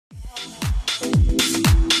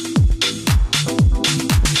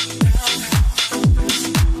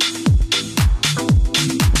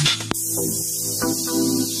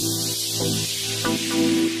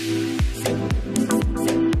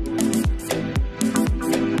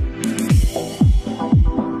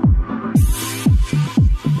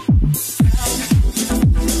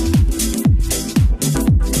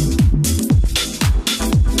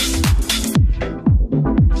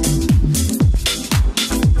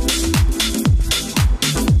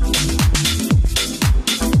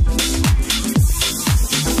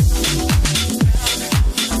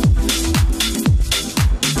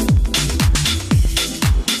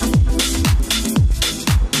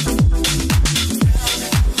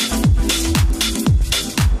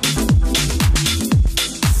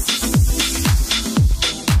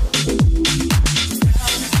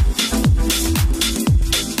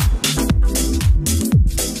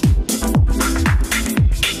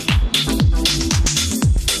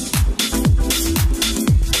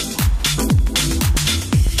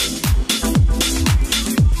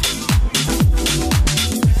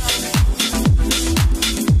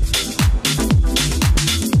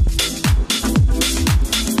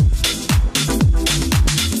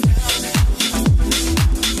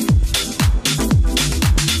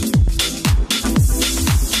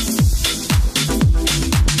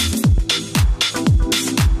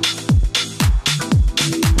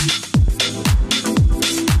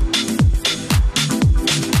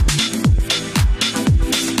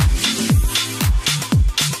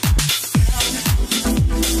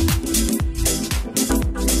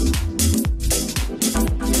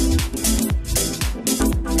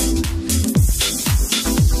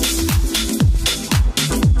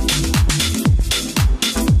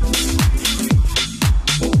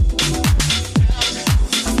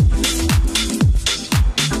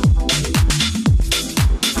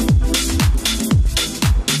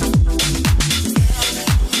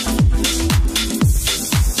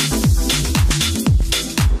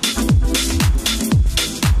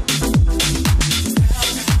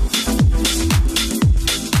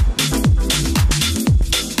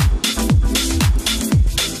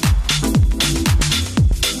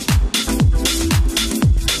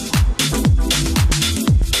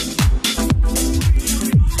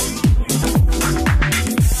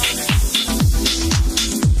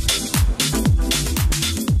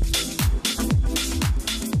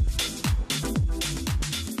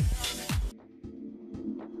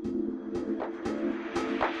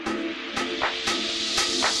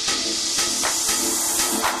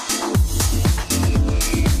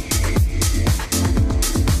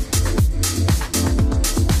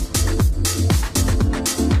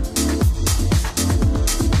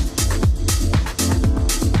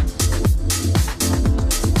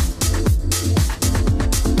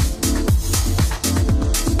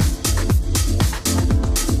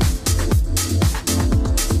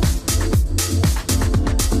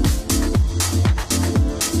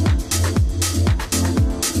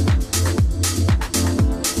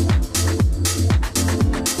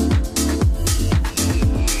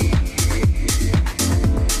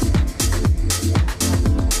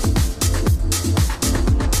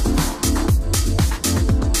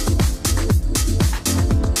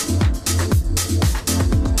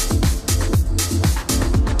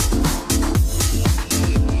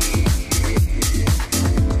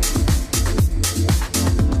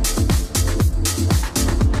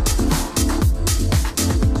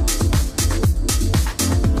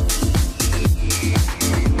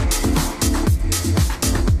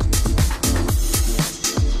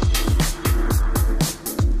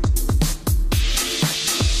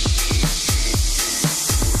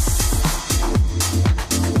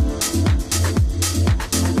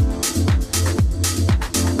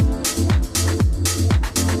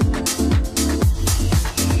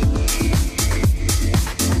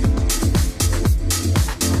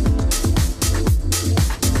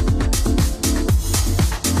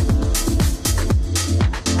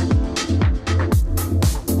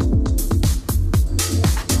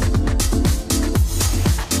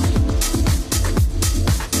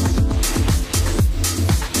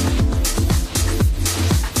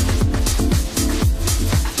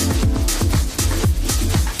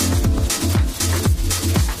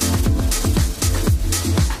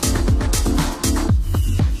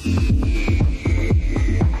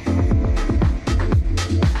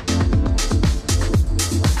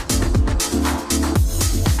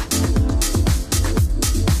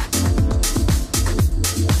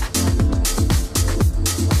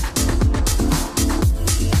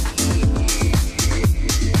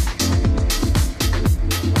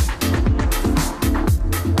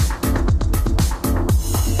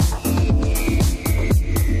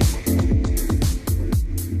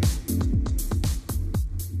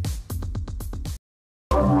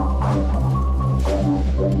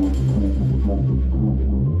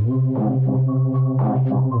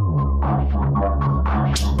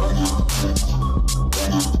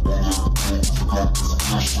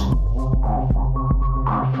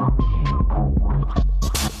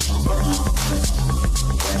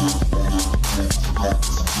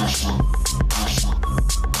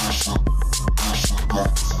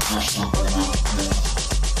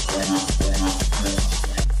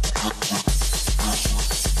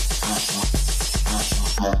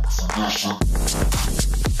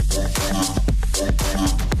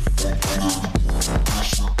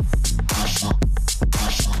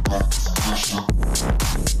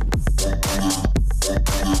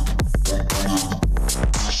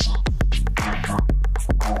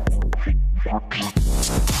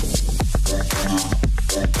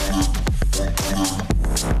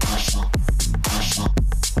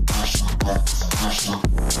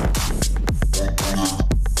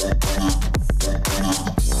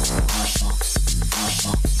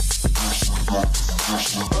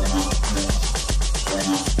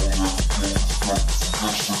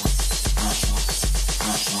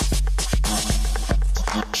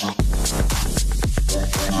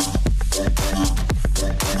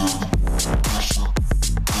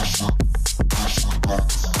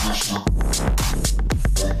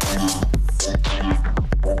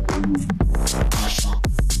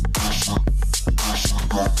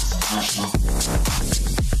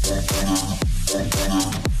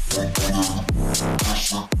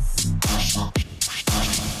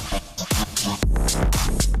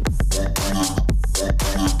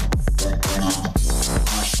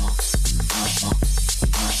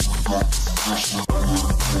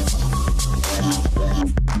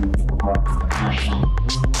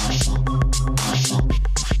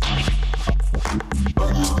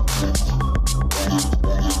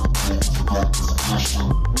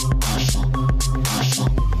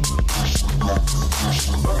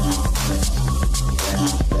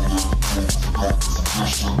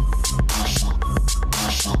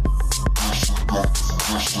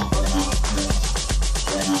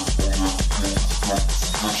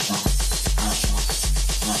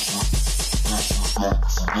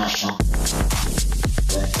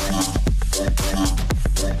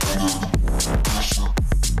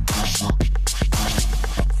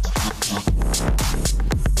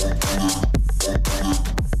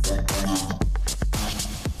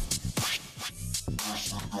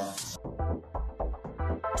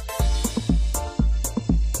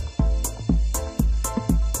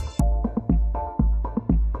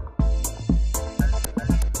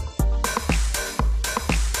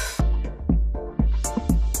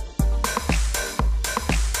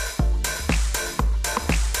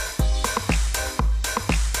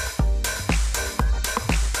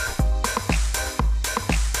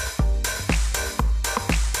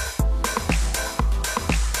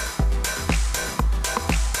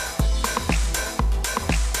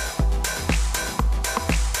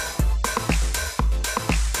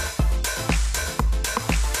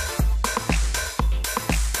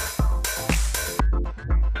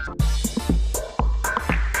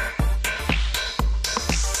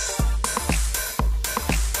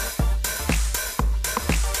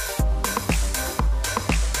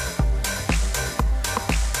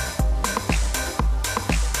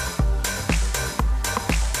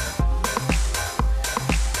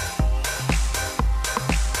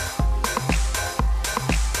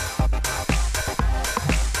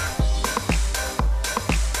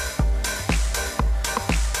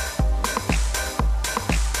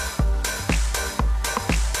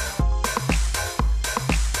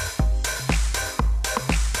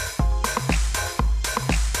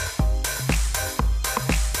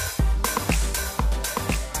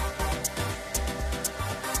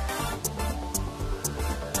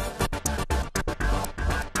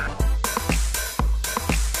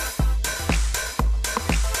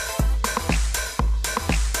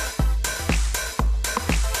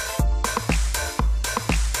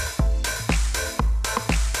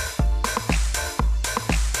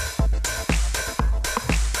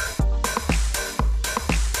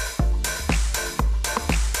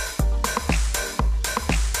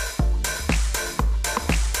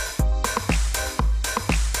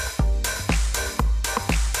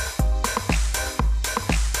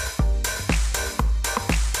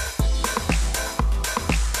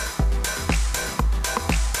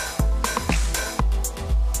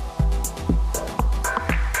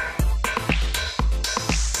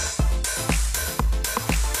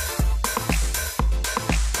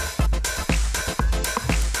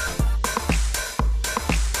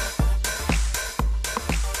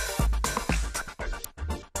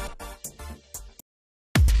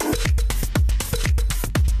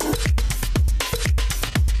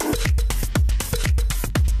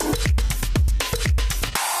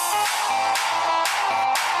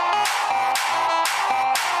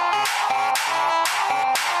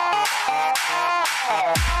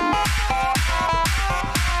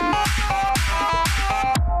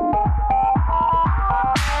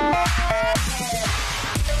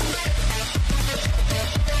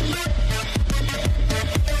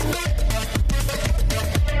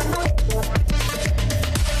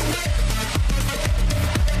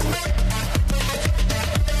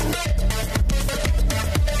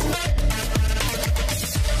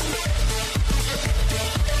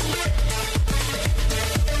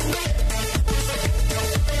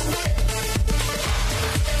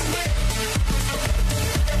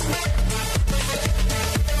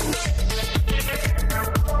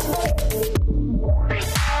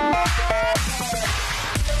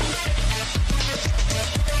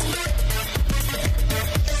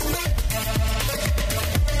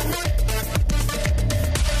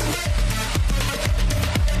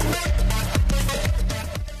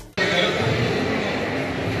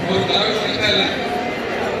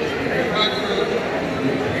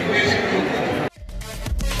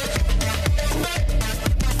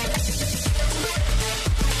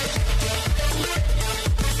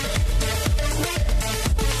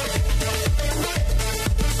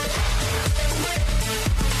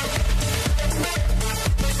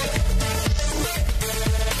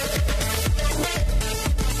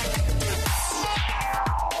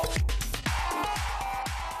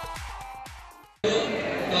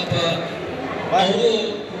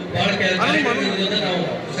ಕಾರ್ಯಕ್ರಮವನ್ನು ನಾವು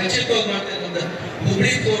ಸಂಕ್ಷಿಪ್ತವಾಗಿ ಮಾಡ್ತಾ ಇದ್ದೀವಿ.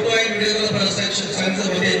 ಹುಬ್ಬಳ್ಳಿ ಫೋಟೋ ಅಂಡ್ ವಿಡಿಯೋಗ್ರಾಫರ್ ಸಂಘದ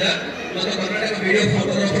ವತಿಯಿಂದ ಮತ್ತು ಕರ್ನಾಟಕ ವಿಡಿಯೋ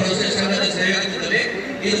ಫೋಟೋಗ್ರಾಫರ್ ಸಂಘದ ಸಹಯೋಗದಲ್ಲಿ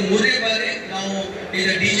ಇದು 3ನೇ ಬಾರಿ ನಾವು ಈಗ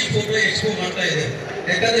ಡಿಜಿ ಫೋಟೋ ಎಕ್ಸ್ಪೋ ಮಾಡ್ತಾ ಇದ್ದೇವೆ.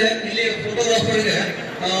 ಯಾಕಂದ್ರೆ ಇಲ್ಲಿ ಫೋಟೋಗ್ರಾಫರ್ಗೆ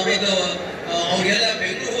ಒಂದು ಅವ್ರಿಗೆಲ್ಲ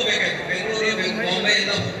ಬೆಂಗಳೂರು ಹೋಗ್ಬೇಕಾಯ್ತು, ಬೆಂಗಳೂರು ಬಾಂಬೆ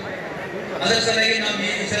ಎಲ್ಲ. ಅದರ ಸಲುವಾಗಿ ನಾವು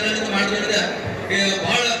ಈ ಸಲ ಮಾಡೋದ್ರಿಂದ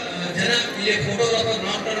ಬಹಳ ಜನ ಇಲ್ಲಿ ಫೋಟೋಗ್ರಾಫರ್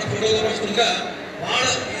ನಾನ್ ಫೋಟೋಗ್ರಾಫರ್ಸ್ ಮೂಲಕ ಬಹಳ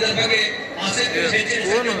ಇದರ ಬಗ್ಗೆ ಆಸಕ್ತಿ ಹೆಚ್ಚಿನ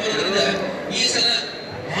ಈ ಸಲ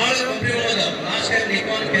ಬಹಳ ಕಂಪನಿಗಳು ಅದಾವ. Last time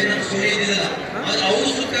Nikon, Canon, Sony ಇದ್ದಿದ್ದಲ್ಲ, ಆದ್ರೆ ಅವರು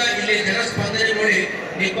ಸುತ್ತ ಇಲ್ಲಿ ಜನ ಸ್ಪಂದನೆ ನೋಡಿ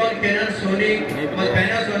ನಿಕಾನ್, ಕೆನಾನ್, ಸೋನಿ ಮತ್ತು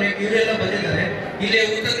ಪ್ಯಾನಾಸೋನಿಕ್ ಇವರೆಲ್ಲ ಬಂದಿದ್ದಾರೆ. ಇಲ್ಲಿ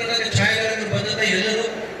ಉತ್ತರ ಕರ್ನಾಟಕ ಛಾಯಾಗ್ರಾಹಕರು ಬಂದಂತ ಎಲ್ಲರೂ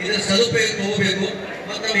ಇದರ ಸದುಪಯೋಗ ತಗೋಬೇಕು.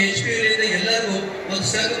 ಮತ್ತು ನಮ್ಮ HPU ಎಲ್ಲರಿಗೂ ಒಂದು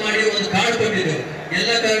ಸಂಘ ಮಾಡಿ ಒಂದು ಕಾರ್ಡ್ ಕೊಟ್ಟಿದ್ದೆವು.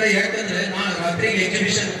 ಎಲ್ಲ ಕಾರಣ ಯಾಕಂದ್ರೆ ನಾನು ರಾತ್ರಿಗೆ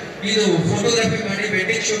ಎಕ್ಸಿಬಿಷನ್ ಇದು ಫೋಟೋಗ್ರಫಿ ಮಾಡಿ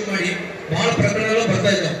ವೆಡ್ಡಿಂಗ್ ಶೂಟ್ ಮಾಡಿ ಬಹಳ ಪ್ರಕರಣಗಳು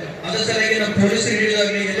ಬರ್ತಾ ಇದ್ದಾವೆ. ಅದರ ಸಲುವಾಗಿ ನಮ್ಮ ಪೊಲೀಸರು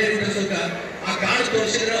ಹಿಡಿದಾಗಲಿ ಎಲ್ಲರಿಗೂ ಸುತ್ತ ಆ ಕಾರ್ಡ್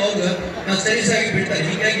ತೋರಿಸಿದ್ರೆ ಅವ್ರು ಸರಿಸಾಗಿ ಬಿಡ್ತಾರೆ.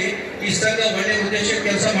 ಹೀಗಾಗಿ ಈ ಸಂಘ ಒಳ್ಳೆ ಉದ್ದೇಶ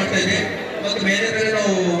ಕೆಲಸ ಮಾಡ್ತಾ ಇದೆ. ಮತ್ತು ಬೇರೆ ಬೇರೆ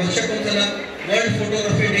ನಾವು ವರ್ಷಕ್ಕೊಂದ್ಸಲ ವರ್ಲ್ಡ್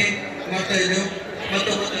ಫೋಟೋಗ್ರಫಿ ಡೇ ಮಾಡ್ತಾ ಇದ್ದೇವೆ.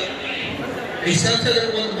 ಮತ್ತು ಈ ಸಂಸ್ಥೆಗಳು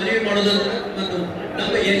ಒಂದು ಮನವಿ ಮಾಡೋದಾದ್ರೆ ಮತ್ತು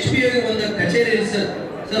ನಮ್ಮ HPU ಒಂದು ಕಚೇರಿ ಇಲ್ಲ ಸರ್.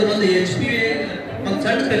 ಒಂದು HPU ಒಂದು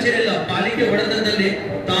ಸಣ್ಣ ಕಚೇರಿ ಇಲ್ಲ, ಪಾಲಿಕೆ ಒಡೆತನದಲ್ಲಿ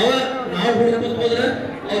ನಾವು ಹುಡುಕುತ್ತ ಹೋದ್ರೆ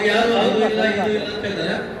ಅವ್ರು ಯಾರು ಅದು ಇಲ್ಲ ಇದು ಇಲ್ಲ ಅಂತ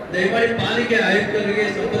ಹೇಳ್ತಾರೆ. ದಯಮಾಡಿ ಪಾಲಿಕೆ ಆಯುಕ್ತರಿಗೆ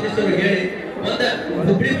ಸಂಬಂಧಿಸಿದವ್ರಿಗೆ ಹೇಳಿ ಒಂದು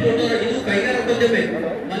ಹುಬ್ಬಳ್ಳಿ ಫೋಟೋ ಇದು ಕೈಗಾರಿಕೋದ್ಯಮ.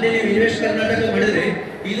 ಮೊನ್ನೆ ನೀವು ಇನ್ವೆಸ್ಟ್ ಕರ್ನಾಟಕ ಮಾಡಿದ್ರೆ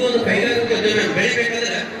ಇದು ಒಂದು ಕೈಗಾರಿಕೋದ್ಯಮ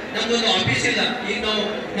ಬೆಳಿಬೇಕಂದ್ರೆ ನಮ್ಗೊಂದು ಆಫೀಸ್ ಇಲ್ಲ. ಈಗ ನಾವು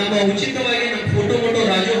ನಮ್ಮ ಉಚಿತವಾಗಿ ನಮ್ಮ ಫೋಟೋ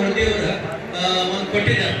ರಾಜು ಹಳದಿ ಅವರ ಒಂದು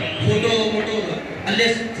ಕೊಟ್ಟಿದ್ದಾರೆ ಫೋಟೋ ಅಲ್ಲೇ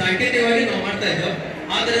ಸಾಂಕೇತಿಕವಾಗಿ ನಾವು ಮಾಡ್ತಾ ಇದ್ದೇವೆ.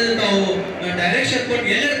 ಆದ್ರಿಂದ ನಾವು ಡೈರೆಕ್ಷನ್ ಕೊಟ್ಟು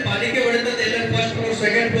ಎಲ್ಲರ ಪಾಲಿಕೆ ಹೊಡೆದ ಎಲ್ಲರ first floor,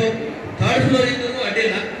 second floor, third floor ಇದ್ರೂ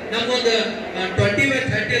ಅಡ್ಡಿಲ್ಲ. ನಮ್ಗೊಂದು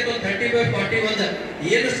 20/30 ಅಥವಾ 30/40 ಒಂದು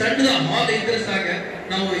ಏನು ಸಣ್ಣ ಹಾಲ್ ಇದ್ರೆ ಸಾಕ.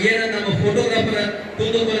 ನಾವು ಏನು ನಮ್ಮ ಫೋಟೋಗ್ರಾಫರ್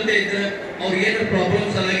ಕುಂದುಕೊರತೆ ಇದ್ರೆ ಅವ್ರು ಏನು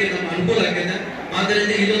ಪ್ರಾಬ್ಲಮ್ಸ್ ಆಗಿ ನಮ್ಮ ಅನುಕೂಲ ಆಗಿದೆ.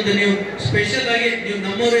 ಆದ್ದರಿಂದ ಇದೊಂದು ನೀವು ಸ್ಪೆಷಲ್ ಆಗಿ ನೀವು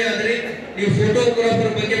ನಮ್ಮವರೇ ಆದ್ರೆ ನೀವು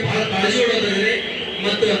ಫೋಟೋಗ್ರಾಫರ್ ಬಗ್ಗೆ ಬಹಳ ಕಾಳಜಿ ಒಳಗಿದ್ರಿ.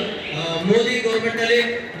 ಮತ್ತು ಮೋದಿ ಗೌರ್ಮೆಂಟ್ ನಲ್ಲಿ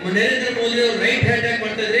ನರೇಂದ್ರ ಮೋದಿ ಅವರು ರೈಟ್ ಹ್ಯಾಂಡ್ ಆಗಿ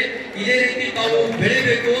ಮಾಡ್ತಾ ಇದ್ರಿ. ಇದೇ ರೀತಿ ತಾವು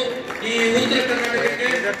ಬೆಳಿಬೇಕು. ಈ ಉತ್ತರ ಕರ್ನಾಟಕಕ್ಕೆ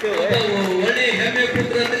ಒಳ್ಳೆ ಹೆಮ್ಮೆ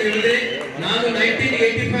ಪುತ್ರ ಅಂತ ಹೇಳಿದ್ರೆ ನಾನು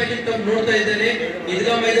 1985 ತಾವು ನೋಡ್ತಾ ಇದ್ದೇನೆ.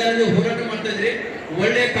 ಈದ್ಗಾ ಮೈದಾನದ ಹೋರಾಟ ಮಾಡ್ತಾ ಇದ್ರಿ.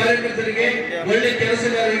 ಒಳ್ಳೆ ಕಾರ್ಯಕರ್ತರಿಗೆ, ಒಳ್ಳೆ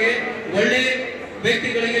ಕೆಲಸಗಾರರಿಗೆ, ಒಳ್ಳೆ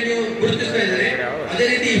ವ್ಯಕ್ತಿಗಳಿಗೆ ನೀವು ಗುರುತಿಸ್ತಾ ಇದ್ದಾರೆ. ಅದೇ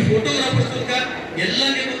ರೀತಿ ಈ ಫೋಟೋಗ್ರಾಫರ್ಸ್ ಎಲ್ಲ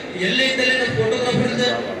ನೀವು ಎಲ್ಲೇ ಇದ್ದಲ್ಲೇ ನಾವು ಫೋಟೋಗ್ರಾಫರ್ಸ್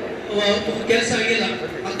ಕೆಲಸ ಆಗಿಲ್ಲ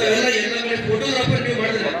ಅಂತವೆಲ್ಲ ಎಲ್ಲ ಕಡೆ ಫೋಟೋಗ್ರಾಫರ್ ನೀವು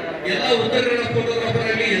ಮಾಡಿದ್ರೆ ಎಲ್ಲ ಉತ್ತರ ಕನ್ನಡ ಫೋಟೋಗ್ರಾಫರ್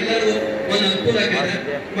ಆಗಿ ಎಲ್ಲರಿಗೂ ಒಂದು ಅನುಕೂಲ ಆಗಿದೆ.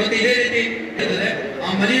 ಮತ್ತೆ ಇದೇ ರೀತಿ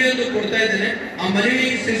ಆ ಮನವಿಯನ್ನು ಕೊಡ್ತಾ ಇದ್ದೇನೆ. ಆ ಮನವಿ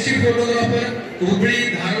ಶಿರ್ಸಿ ಫೋಟೋಗ್ರಾಫರ್ ಹುಬ್ಬಳ್ಳಿ,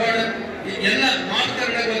 ಧಾರವಾಡ ಎಲ್ಲ ನಾರ್ತ್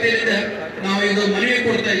ಕರ್ನಾಟಕ ವತಿಯಿಂದ ನಾವು ಇದು ಮನವಿ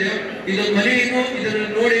ಕೊಡ್ತಾ ಇದ್ದೇವೆ. ಇದೊಂದು ಮನವಿಯನ್ನು ಇದನ್ನು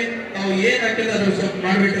ನೋಡಿ ನಾವು ಏನ್ ಆಗ್ತದೆ ಅದನ್ನು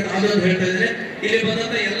ಮಾಡ್ಬೇಕಂತ ಅದೊಂದು ಹೇಳ್ತಾ ಇದ್ದೇನೆ. ಇಲ್ಲಿ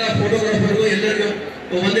ಬಂದಂತ ಎಲ್ಲ ಫೋಟೋಗ್ರಾಫರ್ಗೂ ಎಲ್ಲರಿಗೂ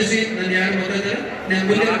ವಂದಿಸಿ ನಾನು ಯಾರು ಮಾತಾಡ್ತಾರೆ ನಾನು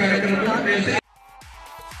ಮುಂದಿನ ಕಾರ್ಯಕ್ರಮ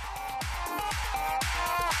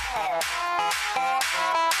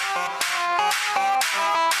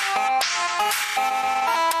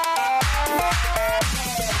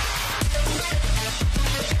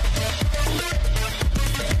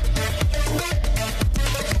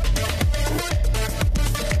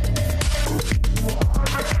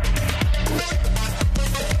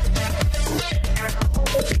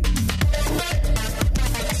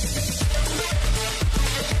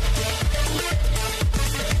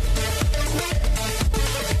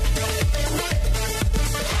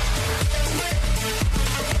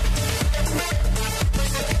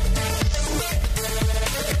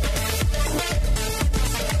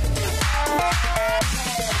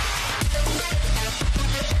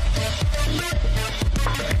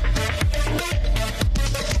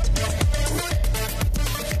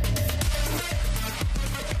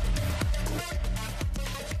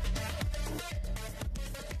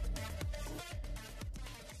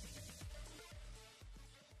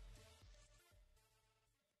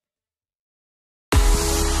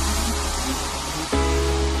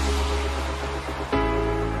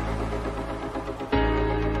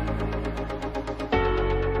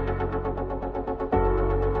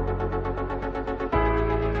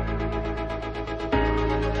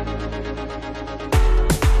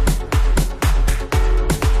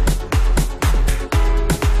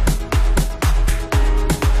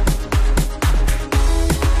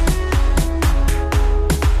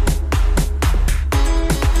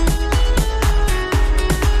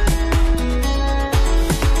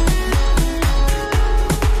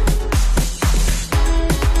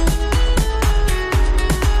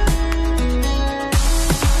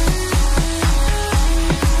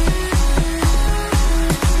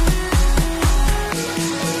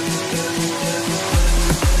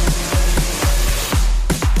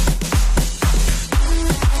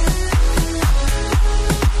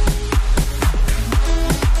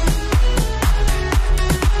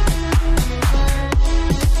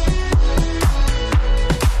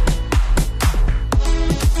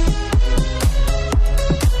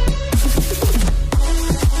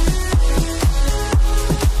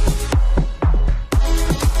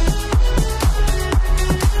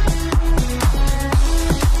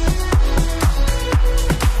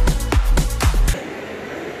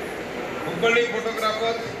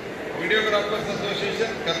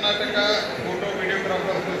association, Karnataka photo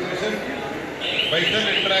videographer association, ಬೈಸಲ್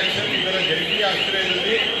interaction ಇದರ ಜಂಟಿ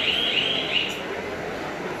ಆಶ್ರಯದಲ್ಲಿ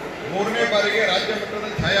 3ನೇ ಬಾರಿಗೆ ರಾಜ್ಯ ಮಟ್ಟದ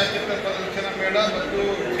ಛಾಯಾಚಿತ್ರ ಪ್ರದರ್ಶನ ಮೇಳ ಮತ್ತು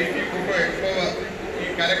ಡಿಜಿ ಫೋಟೋ ಎಕ್ಸ್ಪೋ ಈ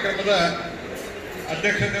ಕಾರ್ಯಕ್ರಮದ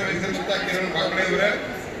ಅಧ್ಯಕ್ಷತೆ ವಹಿಸಿರುವಂಥ ಕಿರಣ್ ಬಾಕ್ಳೆ ಅವರೇ,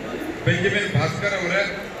 ಬೆಂಜಮಿನ್ ಭಾಸ್ಕರ್ ಅವರೇ,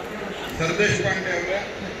 ಸರ್ದೇಶ್ ಪಾಂಡೆ ಅವರೇ,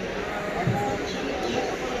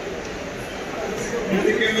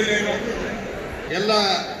 ಎಲ್ಲ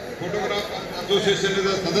ಫೋಟೋಗ್ರಾಫ್ ಅಸೋಸಿಯೇಷನ್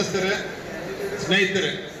ಸದಸ್ಯರೇ,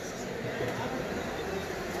 ಸ್ನೇಹಿತರೆ,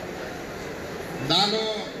 ನಾನು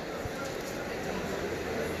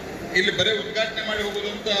ಇಲ್ಲಿ ಬರೀ ಉದ್ಘಾಟನೆ ಮಾಡಿ ಹೋಗೋದು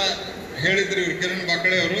ಅಂತ ಹೇಳಿದ್ರು ಇವರು ಕಿರಣ್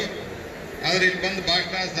ಬಾಕಳೆ ಅವರು. ಆದರೆ ಇಲ್ಲಿ ಬಂದು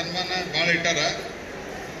ಭಾಷಣ ಸನ್ಮಾನ ಭಾಳ ಇಟ್ಟಾರ.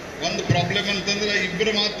 ಒಂದು ಪ್ರಾಬ್ಲಮ್ ಅಂತಂದ್ರೆ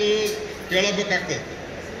ಇಬ್ಬರು ಮಾತು ಕೇಳಬೇಕಾಗ್ತದೆ,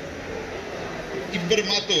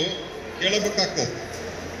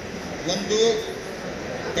 ಒಂದು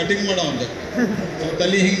ಕಟಿಂಗ್ ಮಾಡೋವಂದು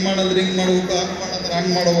ತಲೆ ಹಿಂಗೆ ಮಾಡಿದ್ರೆ ಹಿಂಗೆ ಮಾಡ್ಬೇಕು, ಹಂಗೆ ಮಾಡಂದ್ರೆ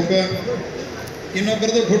ಹಂಗೆ ಮಾಡ್ಬೇಕು.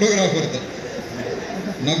 ಇನ್ನೊಬ್ಬರದು ಫೋಟೋಗ್ರಾಫರ್ದು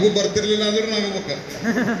ನಗು ಬರ್ತಿರ್ಲಿಲ್ಲ ಅಂದ್ರೂ ನಗಬೇಕು.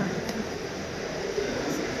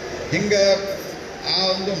 ಹಿಂಗೆ ಆ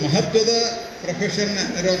ಒಂದು ಮಹತ್ವದ ಪ್ರೊಫೆಷನ್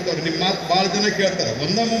ಇರುವಂಥವ್ರು ನಿಮ್ಮ ಮಾತು ಭಾಳ ಜನ ಕೇಳ್ತಾರೆ,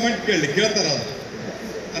 ಒಂದೇ ಮೂಮೆಂಟ್ ಕೇಳ್ತಾರೆ ಅದು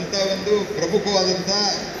ಅಂತ ಒಂದು ಪ್ರಮುಖವಾದಂಥ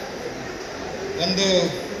ಒಂದು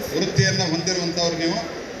ವೃತ್ತಿಯನ್ನು ಹೊಂದಿರುವಂಥವ್ರು ನೀವು.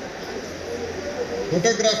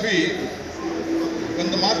 ಫೋಟೋಗ್ರಾಫಿ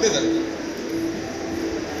ಒಂದು ಮಾತಿದೆ,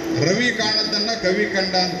 ರವಿ ಕಾಣದ್ದನ್ನು ಕವಿ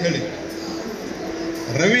ಕಂಡ ಅಂತ ಹೇಳಿ.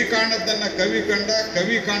 ರವಿ ಕಾಣದ್ದನ್ನು ಕವಿ ಕಂಡ,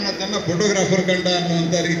 ಕವಿ ಕಾಣದ್ದನ್ನು ಫೋಟೋಗ್ರಾಫರ್ ಕಂಡ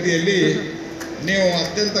ಅನ್ನುವಂಥ ರೀತಿಯಲ್ಲಿ ನೀವು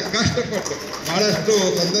ಅತ್ಯಂತ ಕಷ್ಟಪಟ್ಟು ಬಹಳಷ್ಟು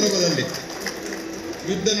ಸಂದರ್ಭದಲ್ಲಿ,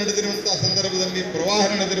 ಯುದ್ಧ ನಡೆದಿರುವಂಥ ಸಂದರ್ಭದಲ್ಲಿ, ಪ್ರವಾಹ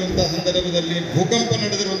ನಡೆದಿರುವಂಥ ಸಂದರ್ಭದಲ್ಲಿ, ಭೂಕಂಪ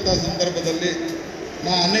ನಡೆದಿರುವಂಥ ಸಂದರ್ಭದಲ್ಲಿ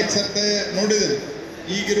ನಾನು ಅನೇಕ ಸರ್ತಿ ನೋಡಿದ್ದೇನೆ.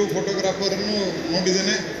 ಈಗಿರೋ ಫೋಟೋಗ್ರಾಫರನ್ನು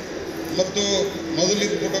ನೋಡಿದ್ದೇನೆ ಮತ್ತು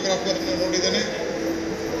ಮೊದಲಿದ್ದ ಫೋಟೋಗ್ರಾಫರನ್ನು ನೋಡಿದ್ದೇನೆ.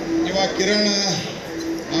 ಇವಾಗ ಕಿರಣ್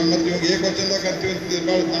ಮತ್ತು ಇವಾಗ ಏಕವಚನದಾಗ ಅಂತೀವಿ ಅಂತ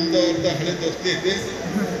ಭಾಳ ನಮ್ಮದು ಅವ್ರದ್ದು ಹಳೆ ದೋಸ್ತಿ ಐತಿ.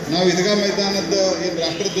 ನಾವು ಈದ್ಗಾ ಮೈದಾನದ ಏನು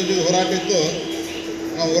ರಾಷ್ಟ್ರಧ್ವಜದ ಹೋರಾಟ ಇತ್ತು,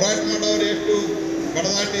 ನಾವು ಹೋರಾಟ ಮಾಡೋರು ಎಷ್ಟು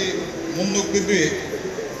ಬಡದಾಟಿ ಮುಂದೋಗ್ತಿದ್ವಿ.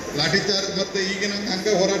 ಲಾಠಿ ಚಾರ್ಜ್ ಮತ್ತು ಈಗಿನ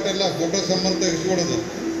ಹಂಗೆ ಹೋರಾಟ ಎಲ್ಲ ಫೋಟೋ ಸಂಬಂಧ ಇಸ್ಕೊಡೋದು.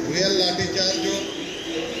 ರಿಯಲ್ ಲಾಠಿ ಚಾರ್ಜು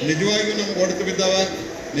ನಿಜವಾಗಿಯೂ ನಮ್ಗೆ ಹೊಡೆತು ಬಿದ್ದಾವ,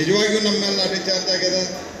 ನಿಜವಾಗಿಯೂ ನಮ್ಮ ಮೇಲೆ ಲಾಠಿ ಚಾರ್ಜ್ ಆಗ್ಯದ.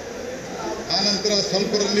 ಆನಂತರ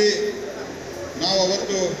ಸ್ವಲ್ಪರಲ್ಲಿ ನಾವು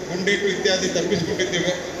ಅವತ್ತು ಗುಂಡೇಟು ಇತ್ಯಾದಿ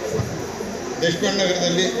ತಪ್ಪಿಸ್ಕೊಂಡಿದ್ದೇವೆ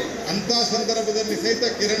ದೇಶಪಾಂಡೆ. ಅಂಥ ಸಂದರ್ಭದಲ್ಲಿ ಸಹಿತ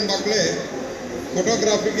ಕಿರಣ್ ಬಾಕ್ಳೆ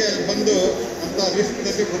ಫೋಟೋಗ್ರಾಫಿಗೆ ಅಲ್ಲಿ ಬಂದು ಅಂಥ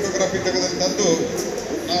ರಿಸ್ಕ್ನಲ್ಲಿ ಫೋಟೋಗ್ರಾಫಿ ತೆಗೆದಂಥದ್ದು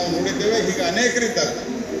ನಾವು ನೋಡಿದ್ದೇವೆ. ಹೀಗೆ ಅನೇಕರಿದ್ದಾರೆ.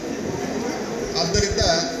 ಆದ್ದರಿಂದ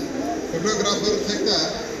ಫೋಟೋಗ್ರಾಫರ್ ಸಹಿತ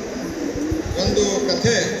ಒಂದು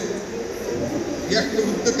ಕಥೆ ಎಷ್ಟು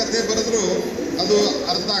ಉದ್ದ ಕಥೆ ಬರೆದ್ರೂ ಅದು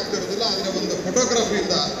ಅರ್ಥ ಆಗ್ತಿರೋದಿಲ್ಲ. ಆದರೆ ಒಂದು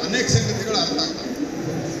ಫೋಟೋಗ್ರಾಫಿಯಿಂದ ಅನೇಕ ಸಂಗತಿಗಳು ಅರ್ಥ ಆಗ್ತವೆ.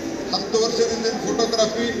 10 ವರ್ಷದಿಂದ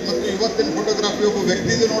ಫೋಟೋಗ್ರಾಫಿ ಮತ್ತು ಇವತ್ತಿನ ಫೋಟೋಗ್ರಾಫಿ ಒಬ್ಬ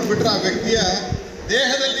ವ್ಯಕ್ತಿದು ನೋಡಿಬಿಟ್ರೆ ಆ ವ್ಯಕ್ತಿಯ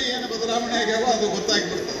ದೇಹದಲ್ಲಿ ಏನು ಬದಲಾವಣೆ ಆಗ್ಯಾವ ಅದು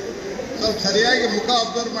ಗೊತ್ತಾಗ್ಬಿಡ್ತದೆ. ಸ್ವಲ್ಪ ಸರಿಯಾಗಿ ಮುಖ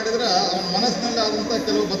ಅಬ್ಸರ್ವ್ ಮಾಡಿದ್ರೆ ಅವನ ಮನಸ್ಸಿನಲ್ಲಿ ಆದಂಥ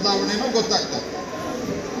ಕೆಲವು ಬದಲಾವಣೆನೂ ಗೊತ್ತಾಗ್ತದೆ.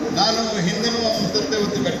 ನಾನು ಹಿಂದಿನ ಒಂದು ಸರ್ತೆ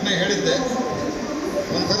ಒಂದು ಘಟನೆ ಹೇಳಿದ್ದೆ.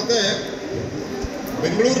 ಒಂದು ಸರ್ತೆ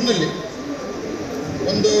ಬೆಂಗಳೂರಿನಲ್ಲಿ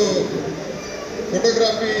ಒಂದು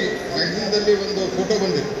ಫೋಟೋಗ್ರಾಫಿ ಮ್ಯಾಗ್ಝಿನ್ದಲ್ಲಿ ಒಂದು ಫೋಟೋ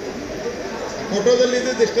ಬಂದಿತ್ತು. ಫೋಟೋದಲ್ಲಿ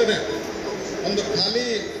ಇದ್ದಿಷ್ಟೇ ಒಂದು ಖಾಲಿ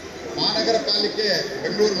ಮಹಾನಗರ ಪಾಲಿಕೆ,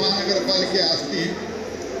 ಬೆಂಗಳೂರು ಮಹಾನಗರ ಪಾಲಿಕೆ ಆಸ್ತಿ,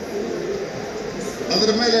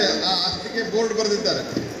 ಅದರ ಮೇಲೆ ಆ ಆಸ್ತಿಗೆ ಬೋರ್ಡ್ ಬರೆದಿದ್ದಾರೆ.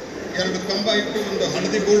 2 ಕಂಬ ಇಟ್ಟು ಒಂದು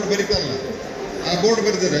ಹಳದಿ ಬೋರ್ಡ್ ಬರೀತಾರಲ್ಲ, ಆ ಬೋರ್ಡ್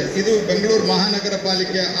ಬರೆದಿದ್ದಾರೆ, ಇದು ಬೆಂಗಳೂರು ಮಹಾನಗರ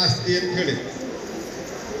ಪಾಲಿಕೆ ಆಸ್ತಿ ಅಂತ ಹೇಳಿ.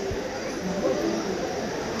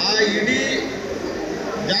 ಆ ಇಡೀ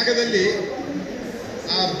ಜಾಗದಲ್ಲಿ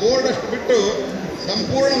ಆ ಬೋರ್ಡ್ ಅಷ್ಟು ಬಿಟ್ಟು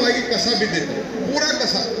ಸಂಪೂರ್ಣವಾಗಿ ಕಸ ಬಿದ್ದಿತ್ತು, ಪೂರಾ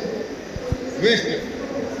ಕಸ, ವೇಸ್ಟ್.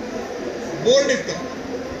 ಬೋರ್ಡ್ ಇತ್ತು,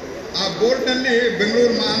 ಆ ಬೋರ್ಡ್ನಲ್ಲಿ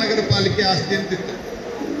ಬೆಂಗಳೂರು ಮಹಾನಗರ ಪಾಲಿಕೆ ಆಸ್ತಿ ಅಂತಿತ್ತು.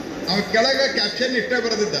 ಅವನ ಕೆಳಗೆ ಕ್ಯಾಪ್ಷನ್ ಇಷ್ಟೇ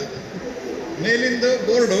ಬರೆದಿದ್ದ, ಮೇಲಿಂದ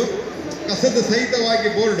ಬೋರ್ಡು ಕಸದ ಸಹಿತವಾಗಿ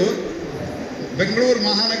ಬೋರ್ಡು ಬೆಂಗಳೂರು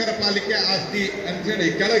ಮಹಾನಗರ ಪಾಲಿಕೆ ಆಸ್ತಿ ಅಂಥೇಳಿ,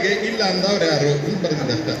 ಕೆಳಗೆ ಇಲ್ಲ ಅಂದವ್ರು ಯಾರು ಅಂತ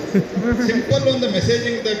ಬರೆದಿದ್ದಷ್ಟ. ಸಿಂಪಲ್ ಒಂದು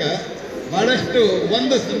ಮೆಸೇಜಿಂಗ್ದಾಗ ಭಾಳಷ್ಟು,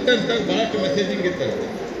 ಒಂದು ಸೆಂಟೆನ್ಸ್ದಾಗ ಭಾಳಷ್ಟು ಮೆಸೇಜಿಂಗ್ ಇರ್ತದೆ.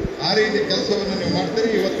 ಆ ರೀತಿ ಕೆಲಸವನ್ನು ನೀವು ಮಾಡ್ತೀರಿ.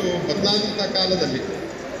 ಇವತ್ತು ಬದಲಾದಂಥ ಕಾಲದಲ್ಲಿ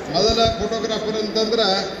ಮೊದಲ ಫೋಟೋಗ್ರಾಫರ್ ಅಂತಂದ್ರೆ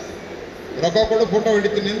ರೊಕ್ಕ ಕೊಡು ಫೋಟೋ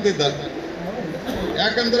ಹಿಡಿತೀನಿ ನಿಂತಿದ್ದ,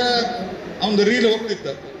 ಯಾಕಂದ್ರೆ ಅವನು ರೀಲ್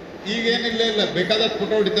ಹೋಗ್ತಿತ್ತು. ಈಗೇನಿಲ್ಲ, ಇಲ್ಲ ಬೇಕಾದಷ್ಟು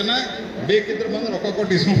ಫೋಟೋ ಹೊಡಿತಾನೆ, ಬೇಕಿದ್ರೆ ಬಂದು ರೊಕ್ಕ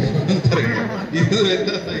ಕೊಟ್ಟು ಇಸ್ಕೊಂಡು ಅಂತಾರೆ. ಇದು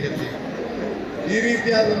ವ್ಯತ್ಯಾಸ ಆಗೈತಿ. ಈ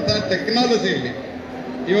ರೀತಿಯಾದಂಥ ಟೆಕ್ನಾಲಜಿಯಲ್ಲಿ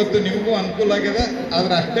ಇವತ್ತು ನಿಮಗೂ ಅನುಕೂಲ ಆಗ್ಯದ,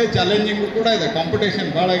 ಆದರೆ ಅಷ್ಟೇ ಚಾಲೆಂಜಿಂಗು ಕೂಡ ಇದೆ. ಕಾಂಪಿಟೇಷನ್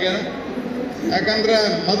ಭಾಳ ಆಗ್ಯದ. ಯಾಕಂದ್ರೆ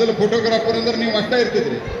ಮೊದಲು ಫೋಟೋಗ್ರಾಫರ್ ಅಂದ್ರೆ ನೀವು ಅಷ್ಟೇ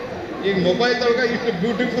ಇರ್ತಿದ್ರಿ. ಈಗ ಮೊಬೈಲ್ದೊಳಗೆ ಇಷ್ಟು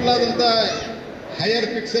ಬ್ಯೂಟಿಫುಲ್ ಆದಂಥ ಹೈಯರ್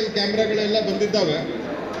ಪಿಕ್ಸೆಲ್ ಕ್ಯಾಮ್ರಾಗಳೆಲ್ಲ ಬಂದಿದ್ದಾವೆ.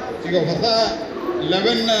 ಈಗ ಹೊಸ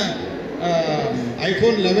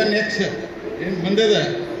ಐಫೋನ್ 11X ಏನು ಬಂದಿದೆ,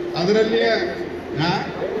 ಅದರಲ್ಲಿ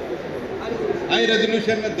ಹೈ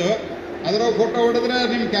ರೆಸಲ್ಯೂಷನ್ನದ್ದು ಅದರೊಳಗೆ ಫೋಟೋ ಹೊಡೆದ್ರೆ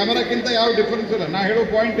ನಿಮ್ಮ ಕ್ಯಾಮರಾಕ್ಕಿಂತ ಯಾವ ಡಿಫ್ರೆನ್ಸ್ ಇಲ್ಲ. ನಾ ಹೇಳೋ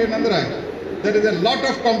ಪಾಯಿಂಟ್ ಏನಂದ್ರೆ there is A lot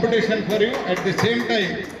of competition for you. At the same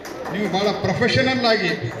time ನೀವು ಭಾಳ ಪ್ರೊಫೆಷನಲ್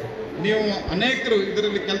ಆಗಿ ನೀವು ಅನೇಕರು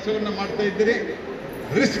ಇದರಲ್ಲಿ ಕೆಲಸವನ್ನು ಮಾಡ್ತಾ ಇದ್ದೀರಿ.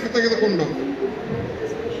 ರಿಸ್ಕ್ ತೆಗೆದುಕೊಂಡು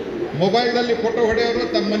ಮೊಬೈಲ್ನಲ್ಲಿ ಫೋಟೋ ಹೊಡೆಯೋರು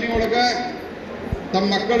ತಮ್ಮ ಮನೆಯೊಳಗೆ ತಮ್ಮ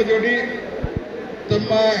ಮಕ್ಕಳ ಜೋಡಿ,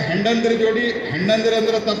 ತಮ್ಮ ಹೆಂಡಂದ್ರ ಜೋಡಿ, ಹೆಂಡಂದ್ರ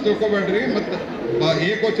ಅಂದ್ರೆ ತಪ್ಪು ತಿಳ್ಕೊಬೇಡ್ರಿ, ಮತ್ತು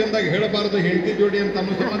ಏಕೋಚಂದಾಗ ಹೇಳಬಾರ್ದು ಹೆಂಡತಿ ಜೋಡಿ ಅಂತ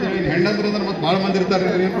ಅನ್ನೋ ಸಂಬಂಧ ಹೇಳಿ. ಹೆಂಡಂದ್ರ ಅಂದ್ರೆ ಮತ್ತೆ ಭಾಳ ಮಂದಿ ಇರ್ತಾರೆ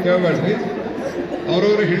ಅಂತ ಕೇಳಬೇಡ್ರಿ.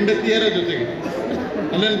 ಅವ್ರವ್ರ ಹೆಂಡತಿಯರ ಜೊತೆಗೆ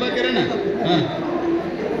ಅಲ್ಲೆಲ್ಲ ಕಿರಣ ಹಾಂ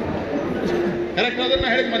ಕರೆಕ್ಟ್ ಅದನ್ನ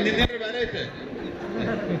ಹೇಳಿದ್ ಮತ್ತೆ ನಿನ್ನೇನು ಬೇರೆ ಐತೆ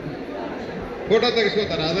ಫೋಟೋ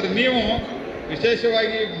ತೆಗೆಸ್ಕೋತಾರೆ. ಆದರೆ ನೀವು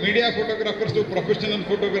ವಿಶೇಷವಾಗಿ ಮೀಡಿಯಾ ಫೋಟೋಗ್ರಾಫರ್ಸು, ಪ್ರೊಫೆಷನಲ್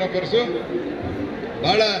ಫೋಟೋಗ್ರಾಫರ್ಸು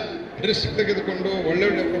ಭಾಳ ರಿಸ್ಕ್ ತೆಗೆದುಕೊಂಡು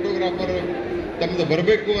ಒಳ್ಳೊಳ್ಳೆ ಫೋಟೋಗ್ರಾಫರ್ ತಮ್ಮದು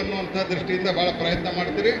ಬರಬೇಕು ಅನ್ನುವಂಥ ದೃಷ್ಟಿಯಿಂದ ಭಾಳ ಪ್ರಯತ್ನ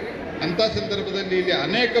ಮಾಡ್ತೀರಿ. ಅಂಥ ಸಂದರ್ಭದಲ್ಲಿ ಇಲ್ಲಿ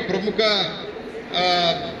ಅನೇಕ ಪ್ರಮುಖ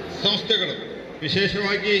ಸಂಸ್ಥೆಗಳು,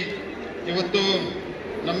 ವಿಶೇಷವಾಗಿ ಇವತ್ತು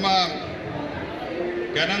ನಮ್ಮ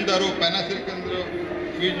ಕ್ಯಾನನ್ದವರು, ಪ್ಯಾನಾಸೋನಿಕ್ದವರು,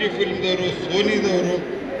 ಫಿಜಿ ಫಿಲ್ಮ್ದವರು, ಸೋನಿದವರು,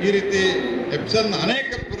 ಈ ರೀತಿ ಎಪ್ಸನ್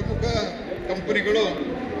ಅನೇಕ ಪ್ರಮುಖ ಕಂಪನಿಗಳು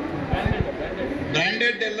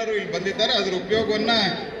ಬ್ರ್ಯಾಂಡೆಡ್ ಎಲ್ಲರೂ ಇಲ್ಲಿ ಬಂದಿದ್ದಾರೆ. ಅದರ ಉಪಯೋಗವನ್ನು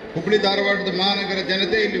ಹುಬ್ಬಳ್ಳಿ ಧಾರವಾಡದ ಮಹಾನಗರ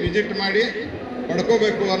ಜನತೆ ಇಲ್ಲಿ ವಿಸಿಟ್ ಮಾಡಿ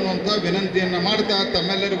ಪಡ್ಕೋಬೇಕು ಅನ್ನುವಂಥ ವಿನಂತಿಯನ್ನು ಮಾಡ್ತಾ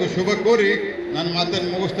ತಮ್ಮೆಲ್ಲರಿಗೂ ಶುಭ ಕೋರಿ ನಾನು ಮಾತನ್ನು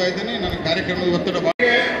ಮುಗಿಸ್ತಾ ಇದ್ದೀನಿ. ನನ್ನ ಕಾರ್ಯಕ್ರಮದ ಒತ್ತಡ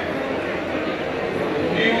ಬಗ್ಗೆ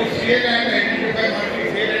ನೀವು ಐಡೆಂಟಿಫೈ ಮಾಡಿ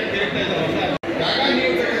ಜಾಗ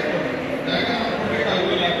ನೀವು ಜಾಗ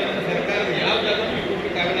ಕೊಡಬೇಕಾಗುವುದಿಲ್ಲ. ಯಾಕಂದ್ರೆ ಸರ್ಕಾರದ ಯಾವ ಜಾಗ ನೀವು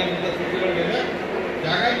ಕೊಡಬೇಕಾಗಲ್ಲ ಅಂತ ಸ್ಥಿತಿಗಳಿಗೆಲ್ಲ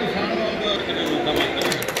ಜಾಗ ನೀವು ಸಣ್ಣ ಒಂದು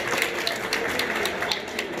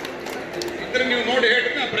ಇದ್ರೆ ನೀವು ನೋಡಿ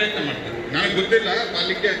ಹೇಳ್ರಿ, ನಾನು ಪ್ರಯತ್ನ ಮಾಡ್ತೀನಿ. ನನಗೆ ಗೊತ್ತಿಲ್ಲ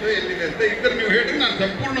ಪಾಲಿಕೆ ಅಥವಾ ಎಲ್ಲಿದೆ ಅಂತ. ಇದ್ರೆ ನೀವು ಹೇಳ್ರಿ, ನಾನು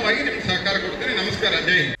ಸಂಪೂರ್ಣವಾಗಿ ನಿಮ್ಗೆ ಸಹಕಾರ ಕೊಡ್ತೀನಿ. ನಮಸ್ಕಾರ,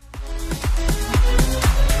 ಜೈ ಹಿಂದ್.